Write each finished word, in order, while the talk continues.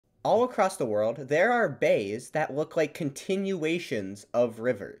All across the world, there are bays that look like continuations of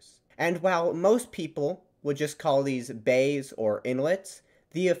rivers. And while most people would just call these bays or inlets,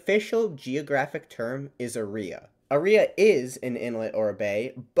 the official geographic term is a ria. A ria is an inlet or a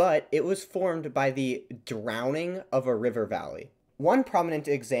bay, but it was formed by the drowning of a river valley. One prominent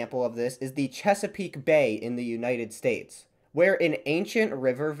example of this is the Chesapeake Bay in the United States, where an ancient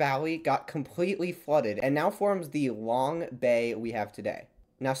river valley got completely flooded and now forms the long bay we have today.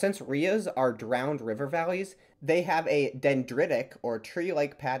 Now, since rias are drowned river valleys, they have a dendritic or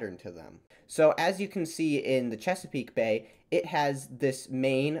tree-like pattern to them. So as you can see in the Chesapeake Bay, it has this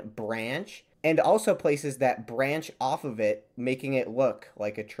main branch and also places that branch off of it, making it look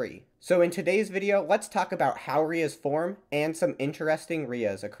like a tree. So in today's video, let's talk about how rias form and some interesting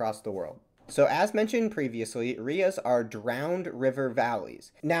rias across the world. So as mentioned previously, rias are drowned river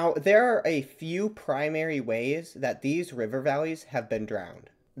valleys. Now, there are a few primary ways that these river valleys have been drowned.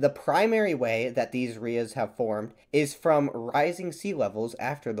 The primary way that these rias have formed is from rising sea levels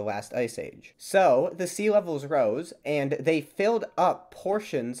after the last ice age. So the sea levels rose and they filled up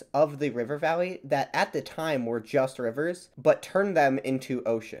portions of the river valley that at the time were just rivers, but turned them into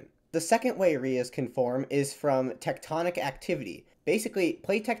ocean. The second way rias can form is from tectonic activity. Basically,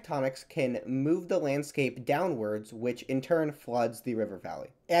 plate tectonics can move the landscape downwards, which in turn floods the river valley.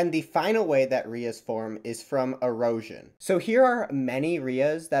 And the final way that rias form is from erosion. So here are many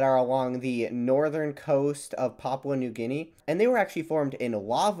rias that are along the northern coast of Papua New Guinea, and they were actually formed in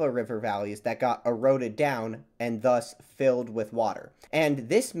lava river valleys that got eroded down and thus filled with water. And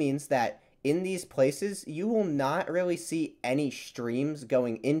this means that in these places, you will not really see any streams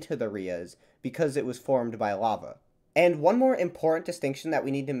going into the rias because it was formed by lava. And one more important distinction that we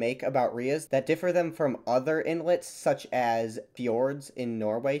need to make about rias that differ them from other inlets, such as fjords in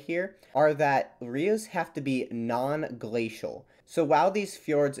Norway here, are that rias have to be non-glacial. So while these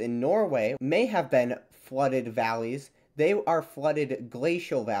fjords in Norway may have been flooded valleys, they are flooded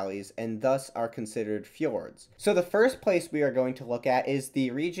glacial valleys and thus are considered fjords. So the first place we are going to look at is the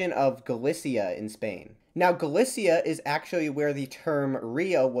region of Galicia in Spain. Now, Galicia is actually where the term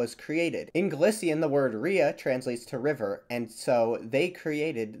ria was created. In Galician, the word ria translates to river, and so they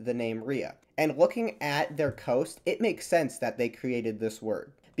created the name ria. And looking at their coast, it makes sense that they created this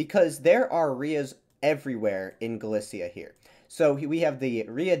word, because there are rias everywhere in Galicia here. So we have the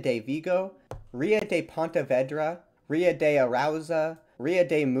Ria de Vigo, Ria de Pontevedra, Ria de Arauza, Ria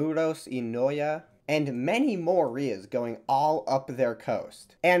de Muros y Noya, and many more rias going all up their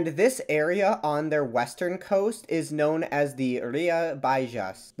coast. And this area on their western coast is known as the Ria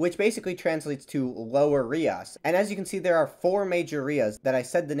Baixas, which basically translates to lower rias. And as you can see, there are 4 major rias that I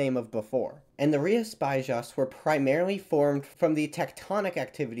said the name of before. And the Rias Baixas were primarily formed from the tectonic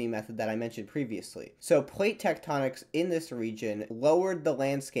activity method that I mentioned previously. So plate tectonics in this region lowered the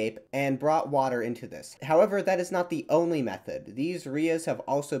landscape and brought water into this. However, that is not the only method. These rias have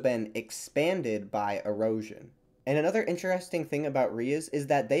also been expanded by erosion. And another interesting thing about rias is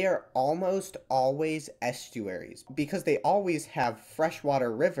that they are almost always estuaries because they always have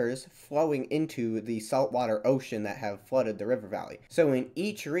freshwater rivers flowing into the saltwater ocean that have flooded the river valley. So in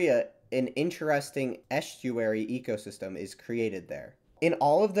each ria, an interesting estuary ecosystem is created there. In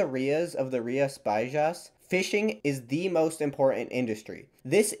all of the rias of the Rias Baixas, fishing is the most important industry.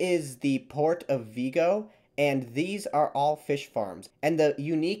 This is the port of Vigo, and these are all fish farms. And the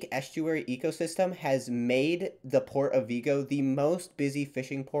unique estuary ecosystem has made the port of Vigo the most busy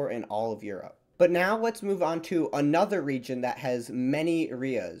fishing port in all of Europe. But now let's move on to another region that has many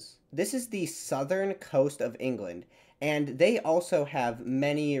rias. This is the southern coast of England, and they also have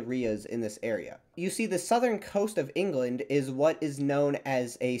many rias in this area. You see, the southern coast of England is what is known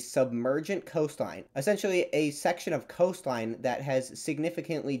as a submergent coastline, essentially a section of coastline that has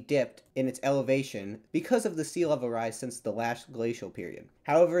significantly dipped in its elevation because of the sea level rise since the last glacial period.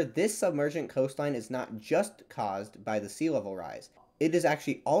 However, this submergent coastline is not just caused by the sea level rise. It is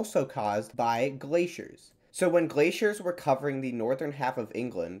actually also caused by glaciers. So when glaciers were covering the northern half of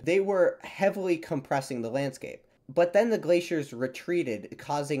England, they were heavily compressing the landscape. But then the glaciers retreated,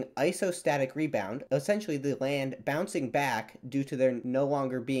 causing isostatic rebound, essentially the land bouncing back due to there no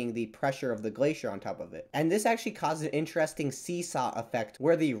longer being the pressure of the glacier on top of it. And this actually caused an interesting seesaw effect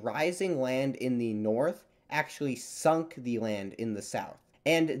where the rising land in the north actually sunk the land in the south.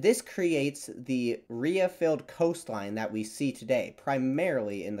 And this creates the ria-filled coastline that we see today,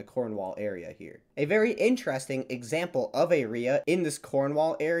 primarily in the Cornwall area here. A very interesting example of a ria in this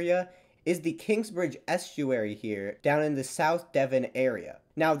Cornwall area is the Kingsbridge estuary here down in the South Devon area.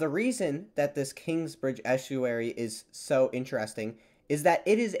 Now, the reason that this Kingsbridge estuary is so interesting is that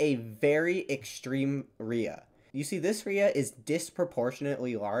it is a very extreme ria. You see, this ria is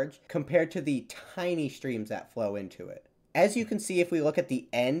disproportionately large compared to the tiny streams that flow into it. As you can see, if we look at the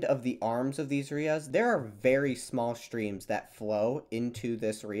end of the arms of these rias, there are very small streams that flow into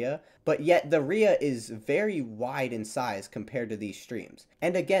this ria, but yet the ria is very wide in size compared to these streams.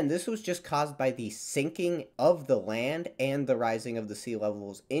 And again, this was just caused by the sinking of the land and the rising of the sea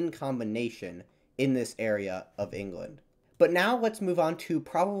levels in combination in this area of England. But now let's move on to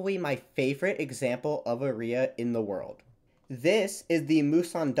probably my favorite example of a ria in the world. This is the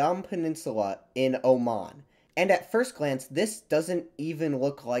Musandam Peninsula in Oman. And at first glance, this doesn't even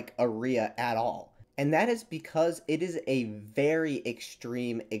look like a ria at all. And that is because it is a very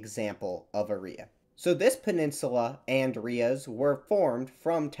extreme example of a ria. So this peninsula and rias were formed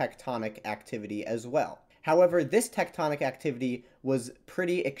from tectonic activity as well. However, this tectonic activity was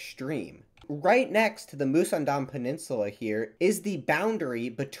pretty extreme. Right next to the Musandam Peninsula here is the boundary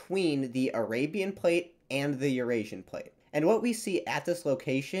between the Arabian Plate and the Eurasian Plate. And what we see at this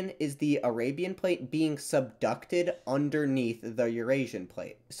location is the Arabian Plate being subducted underneath the Eurasian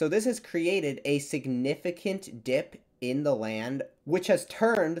Plate. So this has created a significant dip in the land, which has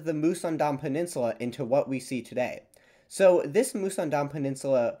turned the Musandam Peninsula into what we see today. So this Musandam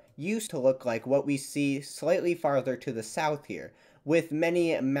Peninsula used to look like what we see slightly farther to the south here, with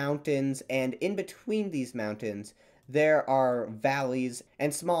many mountains, and in between these mountains, there are valleys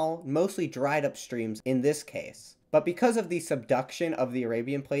and small, mostly dried up streams in this case. But because of the subduction of the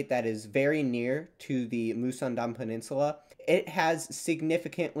Arabian Plate that is very near to the Musandam Peninsula, it has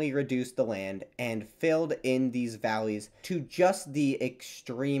significantly reduced the land and filled in these valleys to just the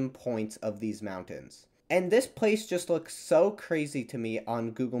extreme points of these mountains. And this place just looks so crazy to me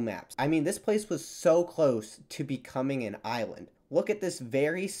on Google Maps. I mean, this place was so close to becoming an island. Look at this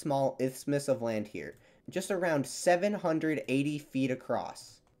very small isthmus of land here, just around 780 feet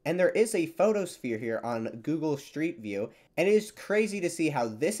across. And there is a photosphere here on Google Street View, and it is crazy to see how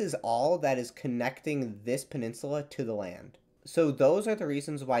this is all that is connecting this peninsula to the land. So those are the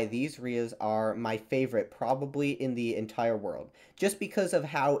reasons why these rias are my favorite probably in the entire world, just because of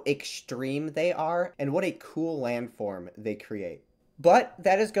how extreme they are and what a cool landform they create. But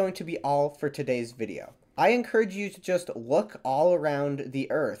that is going to be all for today's video. I encourage you to just look all around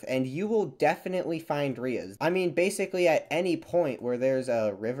the earth and you will definitely find rias. I mean, basically at any point where there's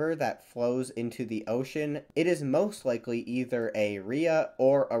a river that flows into the ocean, it is most likely either a ria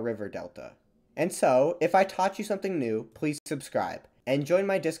or a river delta. And so, if I taught you something new, please subscribe and join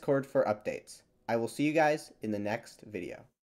my Discord for updates. I will see you guys in the next video.